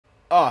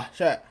Oh,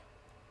 shit.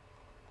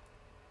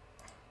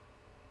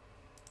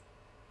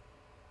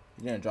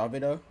 You didn't drop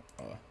it though?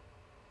 Oh.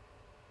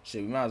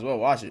 Shit, we might as well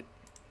watch it.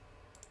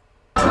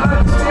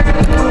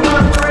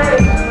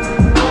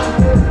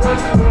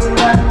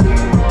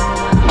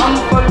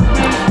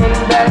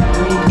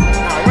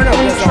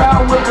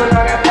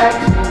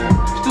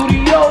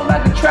 Studio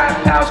like a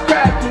trap house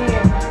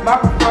cracking. My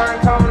preferred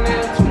coming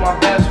into my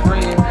best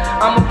friend.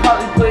 I'ma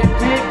probably play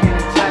big in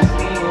the test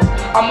ends.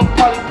 I'ma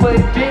probably play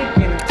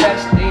big in the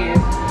test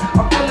ends.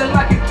 I'm feeling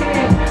like a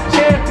king,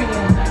 champion.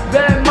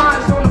 Bad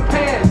minds on the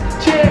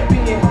pants,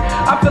 champion.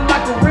 I feel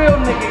like a real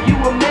nigga, you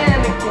a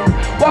mannequin.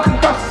 Walking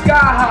across the sky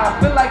high, I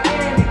feel like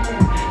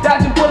Anakin.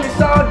 Dodging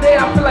bullets all day,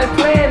 I feel like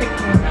Flanagan.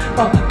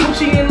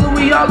 Gucci and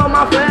Louis all on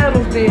my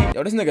flannels then.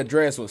 Yo, this nigga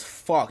dress was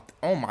fucked.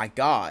 Oh my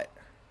god.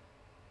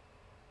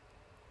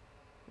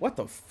 What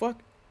the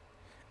fuck?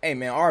 Hey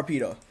man, RP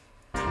though.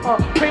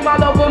 Cream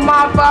all over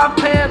my 5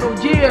 panel,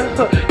 yeah.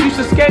 Used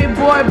to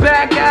skateboard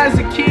back as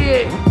a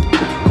kid.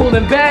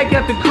 Cooling back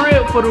at the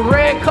crib for the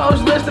red coach.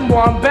 Listen,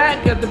 boy, I'm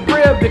back at the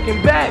crib,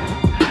 picking back.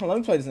 Hold on, let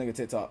me play this nigga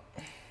TikTok.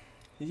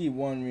 He keep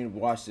wanting me to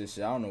watch this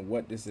shit. I don't know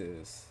what this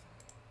is.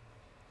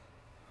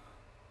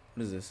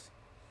 What is this?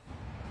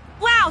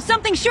 Wow,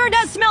 something sure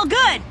does smell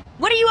good.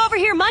 What are you over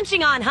here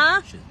munching on,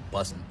 huh? Shit's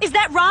busting. Is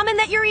that ramen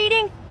that you're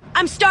eating?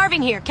 I'm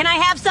starving here. Can I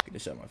have some? Get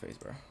this shit out my face,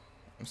 bro.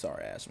 I'm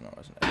sorry, Ash. I'm not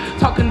watching that.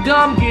 Talking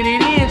dumb, get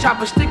it in.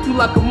 Chop a stick you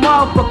like a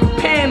motherfucking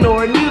pen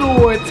or a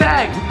needle or a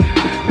tag.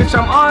 Bitch,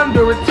 I'm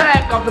under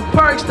attack. Off the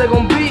perks, they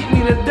gon' beat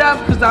me to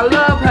death cause I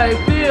love how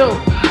it feel.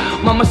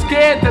 Mama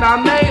scared that I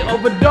may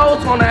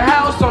overdose on a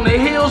house on the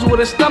hills with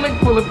a stomach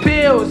full of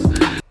pills.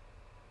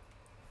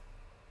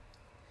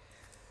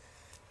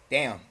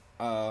 Damn.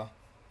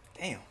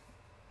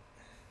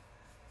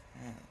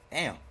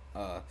 Damn.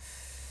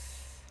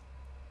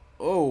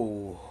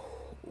 Ooh.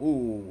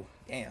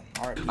 Damn.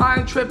 Alright. I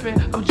ain't tripping,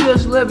 I'm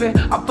just living.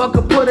 I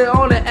fucking put it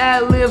on the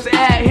ad-libs,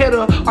 ad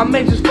hitter. I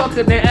may just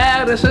fucking the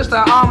ad her since the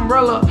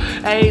umbrella.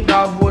 Ain't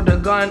off with the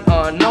gun,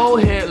 no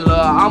Hitler.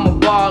 I'm a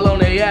ball on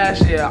the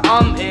ass, yeah,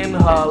 I'm in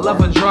her. Love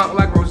her drunk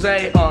like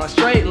rosé,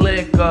 straight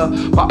liquor.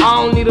 But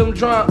I don't need them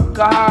drunk,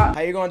 How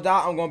you gonna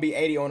die? I'm gonna be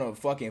 80 on a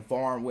fucking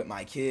farm with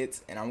my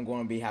kids. And I'm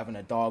gonna be having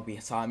a dog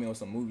beside me on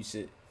some movie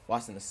shit.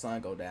 Watching the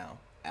sun go down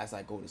as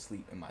I go to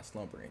sleep in my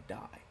slumber and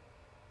die.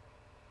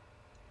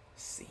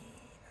 Scene.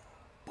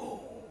 Boom.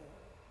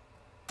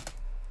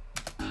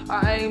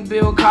 I ain't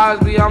Bill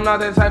Cosby, I'm not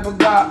that type of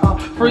guy.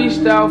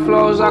 Freestyle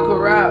flows, I could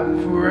rap,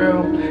 for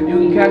real. You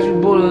can catch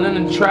me bullet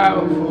in the trap,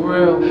 for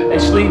real. They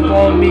sleep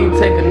on me,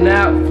 take a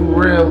nap,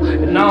 for real.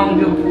 And I don't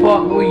give a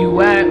fuck where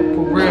you at,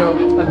 for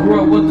real. I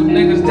grew up with them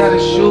niggas that'll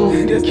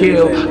shoot and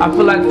kill. I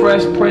feel like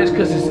Fresh Prince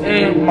cause it's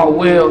in my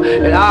will.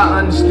 And I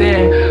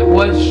understand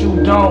what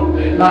you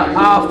don't. Like,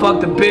 I'll fuck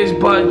the bitch,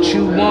 but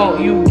you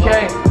won't, you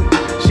can't.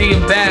 She a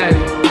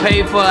baddie.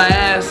 Paid for her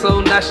ass,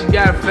 so now she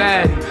got a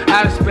fatty.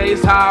 Out of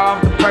space, high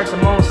off the perks,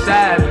 I'm on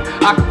Saturn.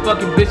 I can fuck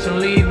a bitch and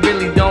leave,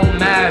 really don't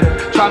matter.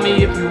 Try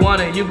me if you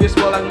want it, you can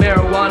smell like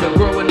marijuana.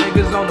 Grow with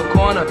niggas on the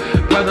corner.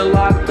 Brother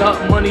locked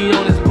up, money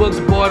on his books,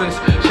 borders.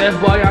 Chef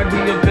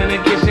Boyardee up in the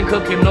kitchen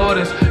cooking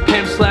orders.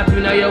 Pimp slap you,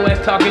 now your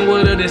ass talking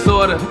with a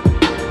disorder.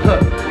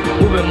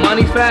 Moving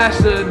money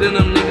faster than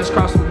them niggas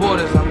crossing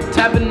borders. I'm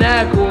tapping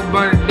that, cool,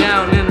 burn it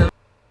down in the...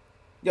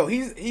 Yo,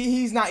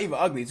 he's not even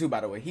ugly too, by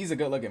the way. He's a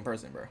good looking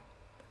person, bro.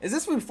 Is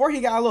this before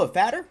he got a little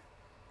fatter?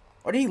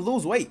 Or did he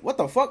lose weight? What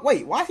the fuck?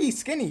 Wait, why is he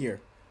skinny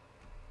here?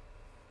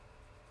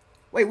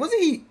 Wait, was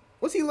he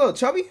a little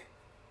chubby?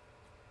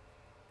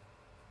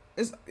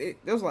 It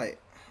was like,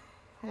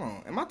 hold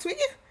on, am I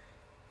tweaking?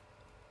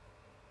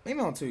 Maybe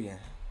I'm tweaking.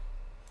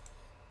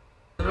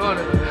 I'm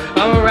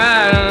a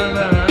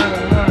rider,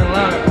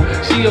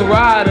 she a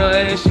rider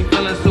and she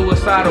feeling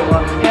suicidal.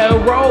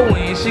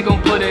 Heroin, she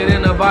gon' put it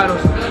in the vitals.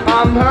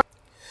 I'm her.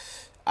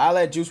 I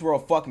let Juice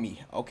WRLD fuck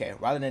me. Okay,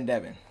 rather than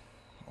Devin.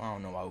 I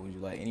don't know why would you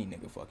let any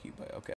nigga fuck you, but okay.